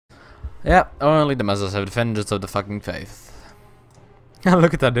Yeah, only the Muslims have defenders of the fucking faith.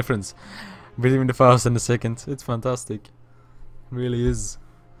 Look at that difference between the first and the second. It's fantastic. It really is.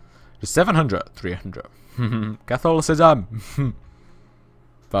 The 700, 300. Catholicism.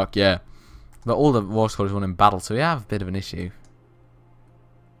 Fuck yeah. But all the war scholars won in battle, so we have a bit of an issue.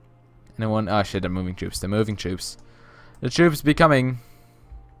 Anyone? Oh shit, they're moving troops. They're moving troops. The troops be coming.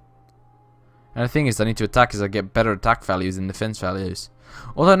 And the thing is, I need to attack as I get better attack values and defense values.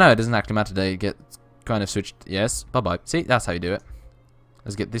 Although no, it doesn't actually matter. They get kind of switched. Yes, bye bye. See, that's how you do it.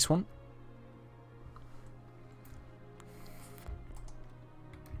 Let's get this one.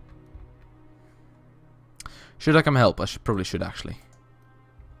 Should I come help? I probably should actually.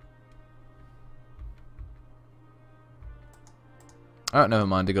 Oh, never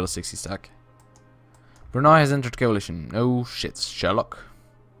mind. They got a 60 stack. Brunei has entered coalition. Oh shit, Sherlock.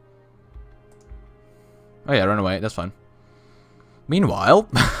 Oh yeah, run away. That's fine. Meanwhile,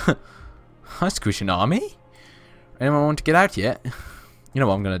 I squish an army. Anyone want to get out yet? You know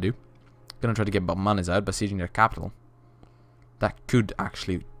what I'm gonna do? I'm gonna try to get Bamanas out by sieging their capital. That could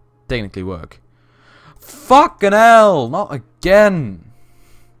actually technically work. Fucking hell! Not again!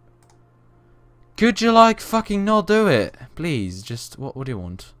 Could you like fucking not do it? Please, just what do you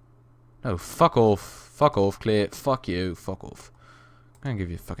want? No, fuck off. Fuck off, clear. Fuck you. Fuck off. I'm gonna give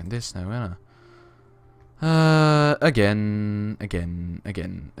you fucking this now, ain't I? Again.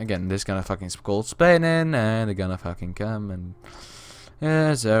 There's gonna fucking call Spain in, and they're gonna fucking come, and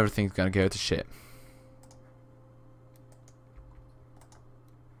yeah, so everything's gonna go to shit.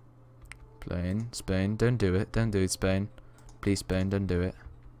 Spain, don't do it. Don't do it, Spain. Please, Spain, don't do it.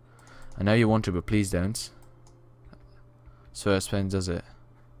 I know you want to, but please don't. So Spain does it.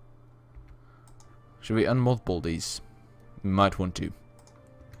 Should we unmothball these? We might want to.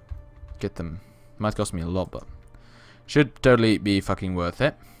 Get them. Might cost me a lot, but should totally be fucking worth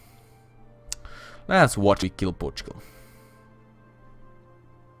it. Let's watch we kill Portugal.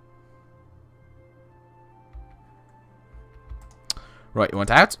 Right, you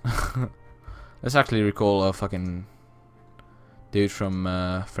want out? Let's actually recall a fucking dude from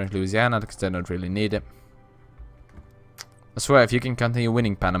French Louisiana because they don't really need it. I swear, if you can continue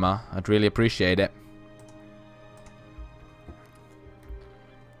winning Panama, I'd really appreciate it.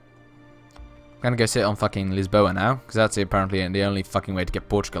 I'm gonna go sit on fucking Lisboa now, because that's apparently the only fucking way to get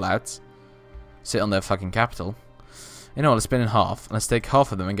Portugal out. Sit on their fucking capital. You know what, let's split in half, and let's take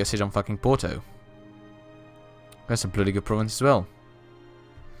half of them and go sit on fucking Porto. That's a bloody good province as well.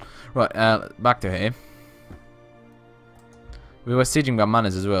 Right, back to here. We were sieging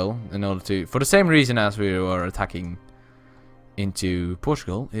Bamanas as well, in order to, for the same reason as we were attacking into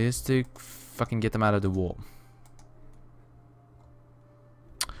Portugal, is to fucking get them out of the war.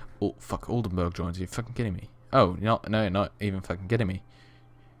 Oh, fuck, Oldenburg joins. Are you fucking kidding me? Oh, no, you're not even fucking kidding me.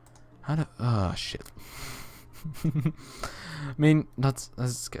 How do... Oh, shit. I mean, that's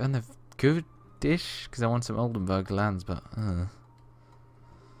kind of good-ish, because I want some Oldenburg lands, but...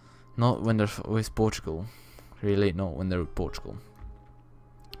 not when they're with Portugal. Really, not when they're with Portugal.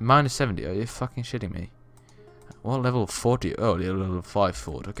 Minus 70, are you fucking shitting me? What level 40? Oh, level 5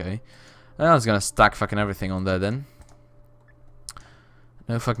 fort, okay. I was gonna stack fucking everything on there then.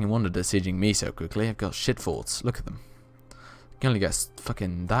 No fucking wonder they're sieging me so quickly. I've got shit forts. Look at them. You can only get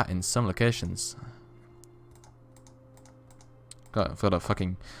fucking that in some locations. God, I've got to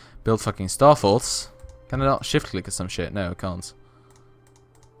fucking build fucking star forts. Can I not shift click or some shit? No, I can't.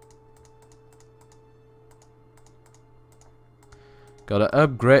 Gotta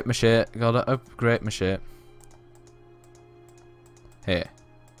upgrade my shit. Gotta upgrade my shit. Here.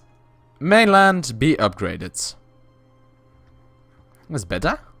 Mainland be upgraded. That's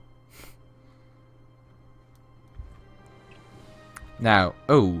better. Now,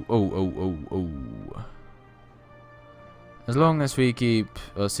 oh. As long as we keep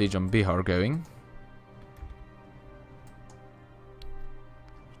a siege on Bihar going.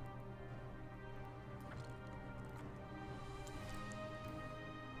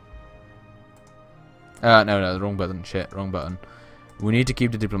 No, wrong button. Shit, wrong button. We need to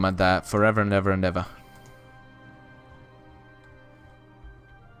keep the diplomat there forever and ever and ever.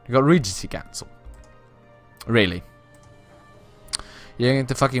 You got Regency Council. Really? You're going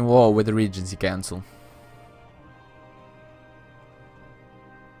to fucking war with the Regency Council.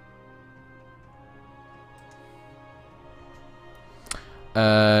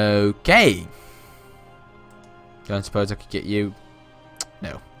 Okay. Don't suppose I could get you.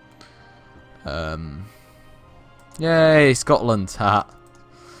 No. Yay, Scotland. Haha.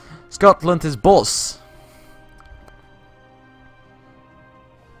 Scotland is boss.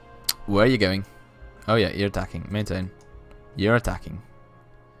 Where are you going? Oh yeah, you're attacking. Maintain. You're attacking.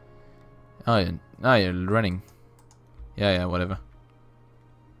 Oh, you're running. Yeah, whatever.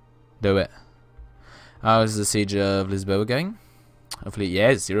 Do it. How's the siege of Lisboa going? Hopefully,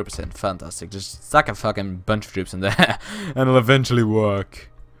 yeah, 0%. Fantastic. Just stack a fucking bunch of troops in there, and it'll eventually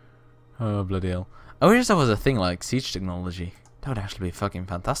work. Oh, bloody hell. I wish there was a thing like siege technology. That would actually be fucking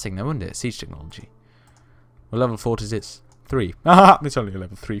fantastic now, wouldn't it? Siege technology. What level fort is this? 3. Haha, it's only a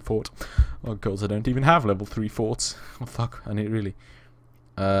level 3 fort. Oh, god, I don't even have level 3 forts. Oh, fuck. I need really...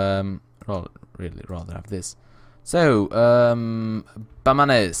 really rather have this. So,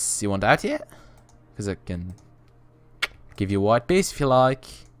 Bamanes, you want out yet? Because I can give you a white base if you like.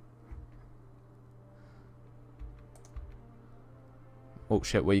 Oh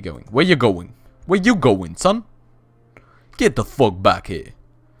shit, where you going? Where you going? Where you going, son? Get the fuck back here.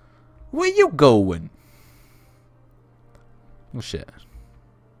 Where you going? Oh shit.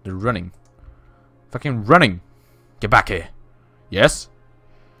 They're running. Fucking running. Get back here. Yes?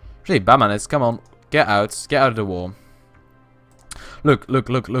 Really, Bamanes, come on. Get out. Get out of the war. Look.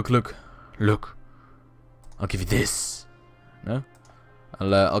 Look. I'll give you this. No?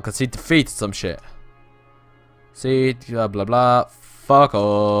 I'll concede defeat some shit. See, blah blah blah. Fuck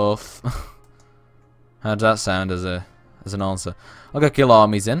off. How does that sound as an answer? I'll go kill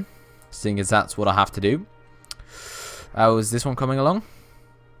armies in, seeing as that's what I have to do. How is this one coming along?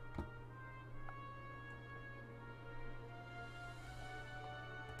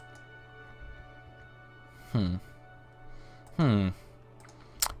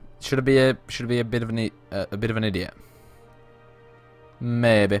 Should it be a bit of an idiot?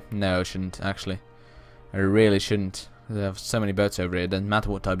 Maybe. No, I shouldn't actually. I really shouldn't. They have so many boats over here. Doesn't matter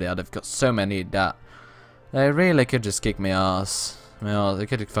what type they are. They've got so many that they really could just kick me ass. Well, they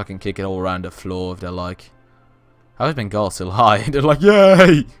could fucking kick it all around the floor if they're like. How is Bengal still high? They're like,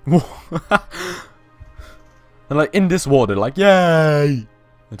 yay! They're like, in this war, they're like, yay!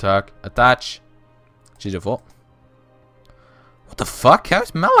 Attack. Attach. Eu4. What the fuck?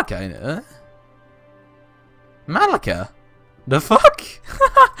 How's Malacca in it? Malacca? The fuck?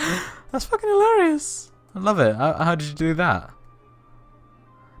 That's fucking hilarious. I love it. How did you do that?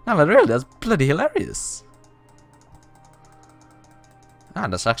 No, but really, that's bloody hilarious. Ah,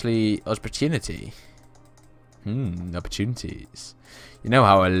 that's actually opportunity. Opportunities. You know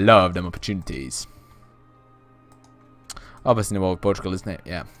how I love them opportunities. Obviously, in the war with Portugal, isn't it?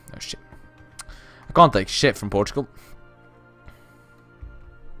 Yeah. No shit. I can't take shit from Portugal.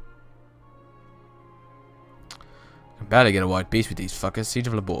 I can barely get a white beast with these fuckers. Siege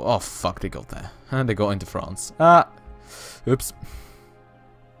of Labor. Oh fuck, they got there. And they got into France. Ah. Oops.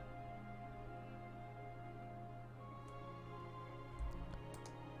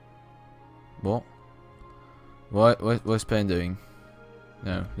 What? What's Spain doing?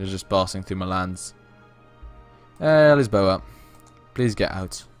 No, they're just passing through my lands. Lisboa. Please get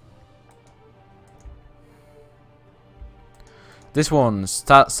out. This one's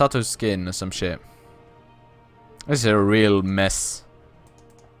Sato's skin or some shit. This is a real mess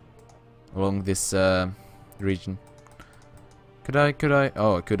along this region. Could I?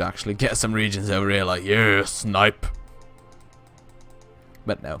 Oh, I could actually get some regions over here. Like, yeah, snipe.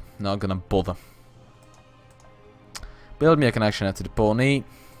 But no, not gonna bother. Build me a connection out to the Pawnee.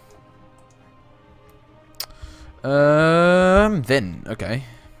 Then, okay.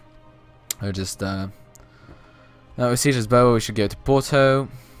 I'll just, now we see Lisboa, we should go to Porto.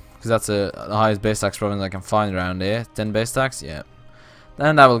 Because that's the highest base tax province I can find around here. 10 base tax, yeah.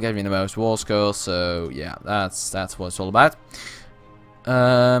 Then that will give me the most war scores, so yeah, that's what it's all about.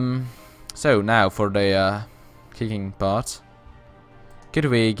 So now for the kicking part. Could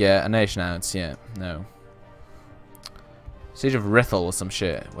we get a nation out? Yeah, no. Siege of Rethel or some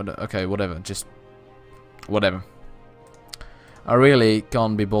shit. Okay, whatever. Just whatever. I really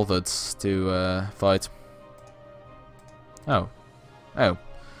can't be bothered to fight. Oh.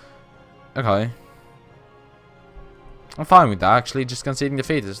 Okay. I'm fine with that, actually. Just conceding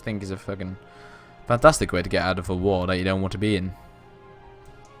defeat, I think, is a fucking fantastic way to get out of a war that you don't want to be in.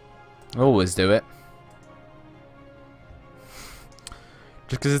 Always do it.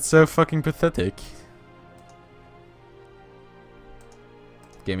 Just because it's so fucking pathetic.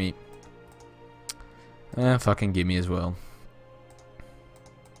 Gimme. Fucking gimme as well.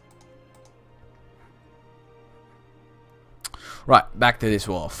 Right, back to this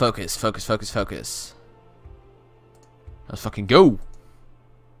war. Focus. Let's fucking go.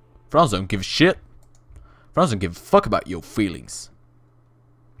 France don't give a shit. France don't give a fuck about your feelings.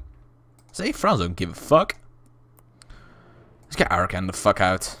 See, France don't give a fuck. Let's get Arakan the fuck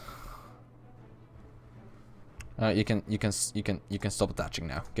out. You can stop attaching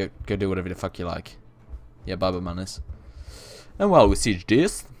now. Go do whatever the fuck you like. Yeah, bye bye, Manis. And while we siege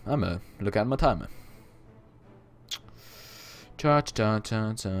this, I'ma look at my timer.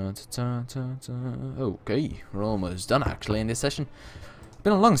 Okay, we're almost done actually in this session.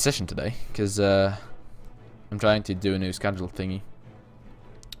 Been a long session today, because I'm trying to do a new schedule thingy.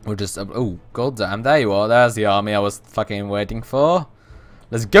 We're just, oh, goddamn, there you are, there's the army I was fucking waiting for.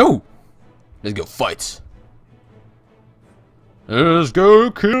 Let's go! Let's go fight! Let's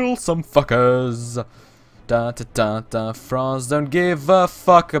go kill some fuckers! Da da da da, France don't give a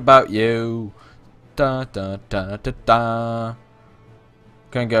fuck about you. Da da da da da.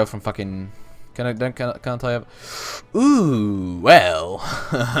 Can't go from fucking. Can't I have? Ooh, well,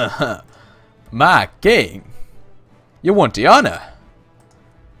 my king, you want the honor?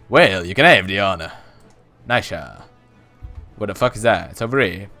 Well, you can have the honor. Nice. What the fuck is that? It's over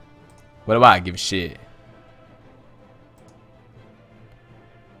here. What do I give a shit?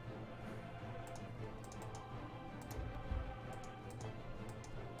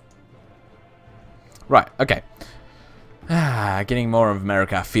 Right. Okay. Getting more of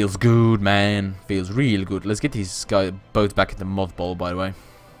America feels good, man. Feels real good. Let's get these boats back in the mothball, by the way.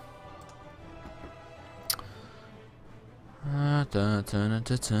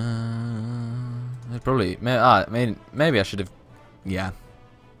 Probably. Maybe I should have. Yeah.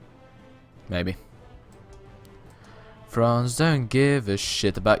 Maybe. France don't give a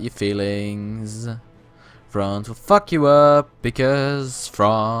shit about your feelings. France will fuck you up because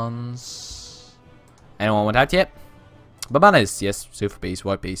France. Anyone want out yet? Bananas, yes, super peace,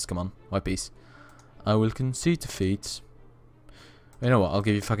 white peace, come on, white peace. I will concede defeat. You know what, I'll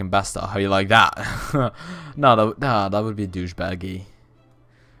give you fucking bastard, how you like that? No, that would be douchebaggy.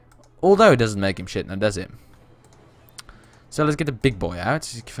 Although it doesn't make him shit now, does it? So let's get the big boy out,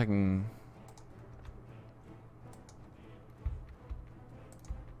 fucking...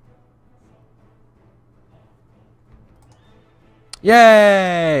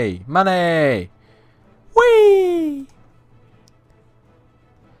 Yay! Money! Whee!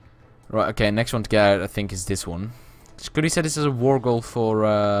 Right, okay, next one to get out, I think, is this one. Could he say this is a war goal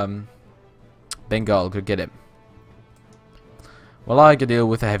for Bengal? Could get it. Well, I could deal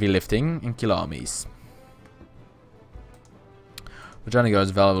with the heavy lifting and kill armies. Virginia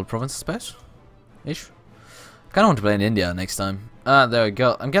is a valuable province, I suppose. Ish. I kind of want to play in India next time. There we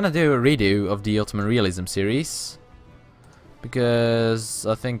go. I'm gonna do a redo of the Ottoman Realism series. Because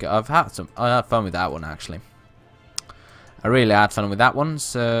I think I had fun with that one, actually. I really had fun with that one,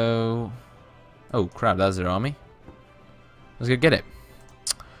 so... Oh, crap, that's their army. Let's go get it.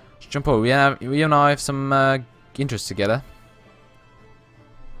 Let's jump over. We and I have some interests together.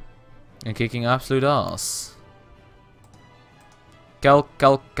 And kicking absolute ass.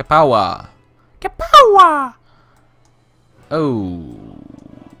 Kapowa! Kapowa! Oh,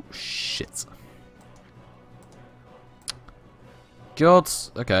 shit.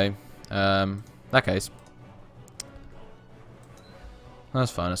 Gods. Okay. That case.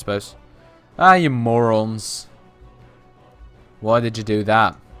 That's fine, I suppose. Ah, you morons. Why did you do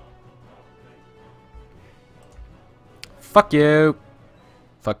that? Fuck you.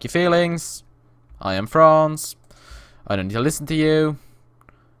 Fuck your feelings. I am France. I don't need to listen to you.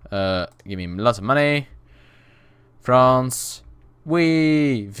 Give me lots of money. France.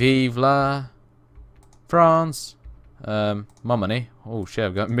 Oui. Vive la France. More money. Oh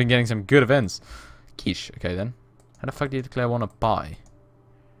shit, I've been getting some good events. Quiche. Okay then. How the fuck do you declare one a buy?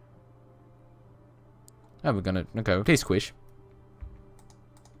 Oh, we're gonna... Okay, please squish.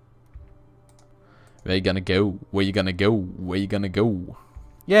 Where you gonna go? Where you gonna go? Where you gonna go?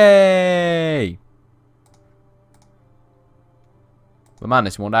 Yay! The man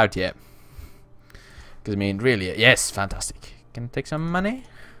isn't one out yet. Because, I mean, really... Yes, fantastic. Can I take some money?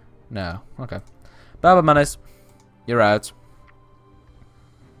 No. Okay. Bye-bye, manis. You're out.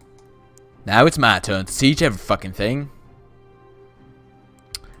 Now it's my turn to siege every fucking thing.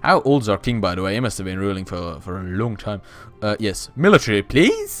 How old's our king, by the way? He must have been ruling for a long time. Yes. Military,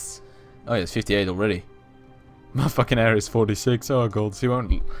 please? Oh, yes, 58 already. My fucking heir is 46. Oh, God. So he won't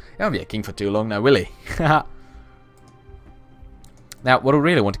be a king for too long now, will he? Now, what I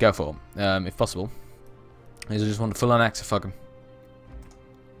really want to go for, if possible, is I just want to full-on axe to fuck him.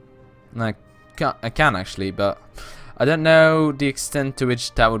 I can, actually, but I don't know the extent to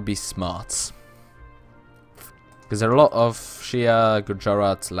which that would be smart. Because there are a lot of Shia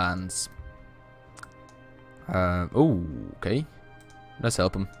Gujarat lands. Oh, okay. Let's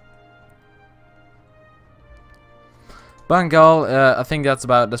help him. Bengal, I think that's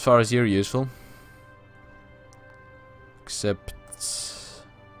about as far as you're useful. Except...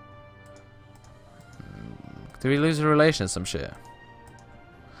 Do we lose a relation some shit?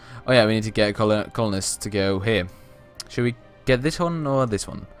 Oh yeah, we need to get colonists to go here. Should we get this one or this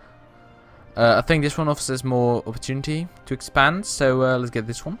one? I think this one offers more opportunity to expand, so let's get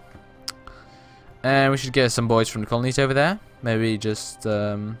this one. And we should get some boys from the colonies over there. Maybe just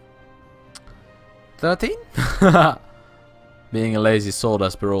 13? Being a lazy sword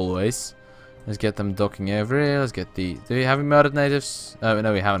as per always. Let's get them docking over here. Let's get the... Do we have murdered natives?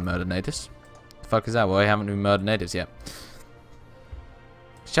 No, we haven't murdered natives. The fuck is that? Why haven't we murdered natives yet?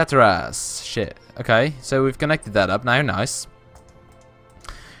 Shatteras. Shit. Okay, so we've connected that up now. Nice.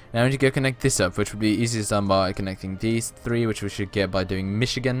 Now we need to go connect this up, which would be easiest done by connecting these three, which we should get by doing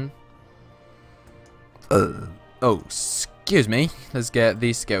Michigan. Oh, excuse me. Let's get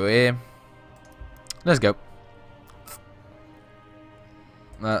these to go here. Let's go.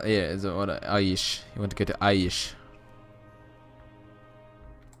 Yeah, is it what? Aish. You want to go to Aish?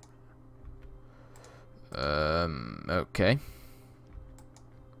 Okay.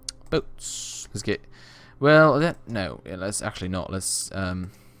 Boats. Let's get. Well, no. Yeah, let's actually not. Let's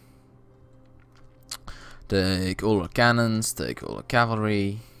take all our cannons. Take all our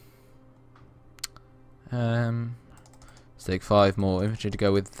cavalry. Let's take 5 more infantry to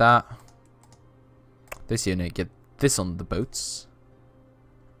go with that. This unit, get this on the boats.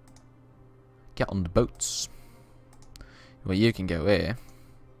 Get on the boats. Well, you can go here.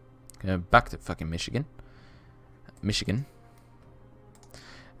 Go back to fucking Michigan. And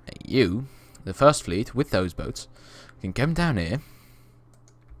you, the first fleet with those boats, can come down here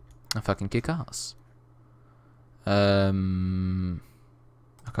and fucking kick ass. Okay.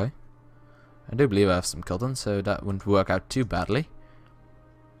 I do believe I have some cotton, so that wouldn't work out too badly.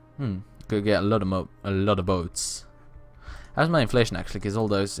 Could get a lot of boats. How's my inflation actually? Because all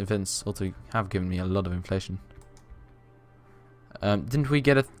those events also have given me a lot of inflation. Didn't we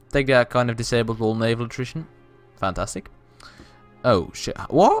get a take that kind of disabled all naval attrition? Fantastic. Oh shit!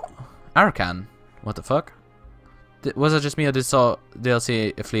 What? Arakan? What the fuck? Was it just me or did they'll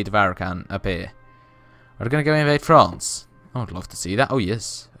see a fleet of Arakan up here? Are they gonna go invade France? I would love to see that. Oh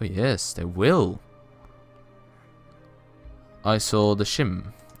yes, they will. I saw the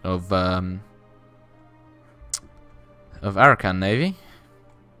shim of Arakan Navy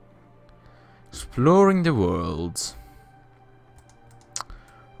exploring the world.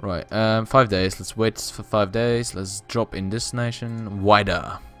 Right, 5 days. Let's wait for 5 days. Let's drop in destination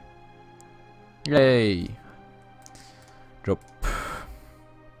wider. Yay! Drop.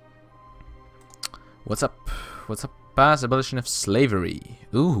 What's up? What's up? Pass abolition of slavery.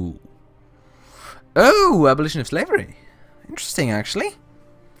 Ooh. Oh, abolition of slavery. Interesting, actually.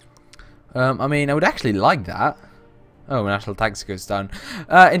 I mean, I would actually like that. Oh, national tax goes down.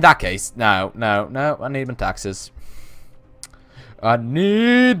 In that case, no. I need my taxes. I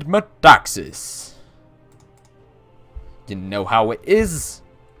need my taxes. You know how it is.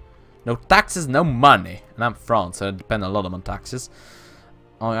 No taxes, no money. And I'm France, so I depend a lot on my taxes.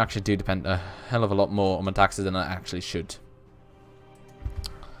 I actually do depend a hell of a lot more on my taxes than I actually should.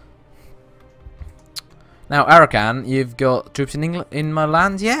 Now, Arakan, you've got troops in England, in my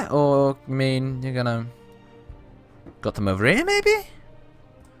land yet? Or, I mean, you're gonna... Got them over here, maybe?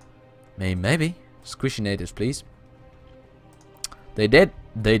 Maybe. Squishy natives, please. They did.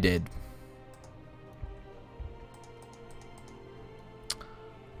 They did.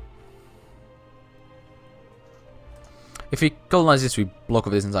 If we colonize this, we block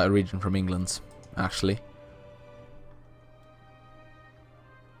off this entire region from England, actually.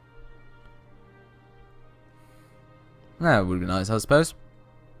 That would be nice, I suppose.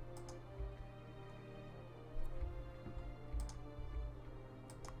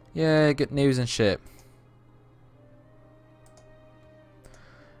 Yeah, good news and shit.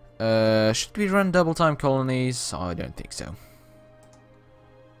 Should we run double time colonies? Oh, I don't think so.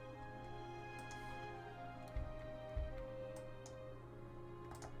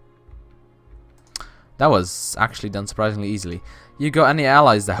 That was actually done surprisingly easily. You got any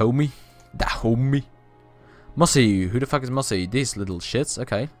allies, the homie? The homie? Mossy. Who the fuck is Mossy? These little shits.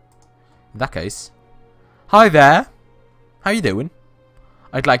 Okay. In that case. Hi there. How you doing?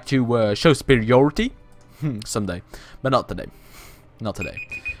 I'd like to show superiority. Someday. But not today. Not today.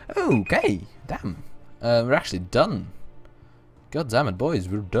 Okay. Damn. We're actually done. God damn it, boys.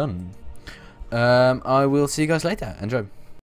 We're done. I will see you guys later. Enjoy.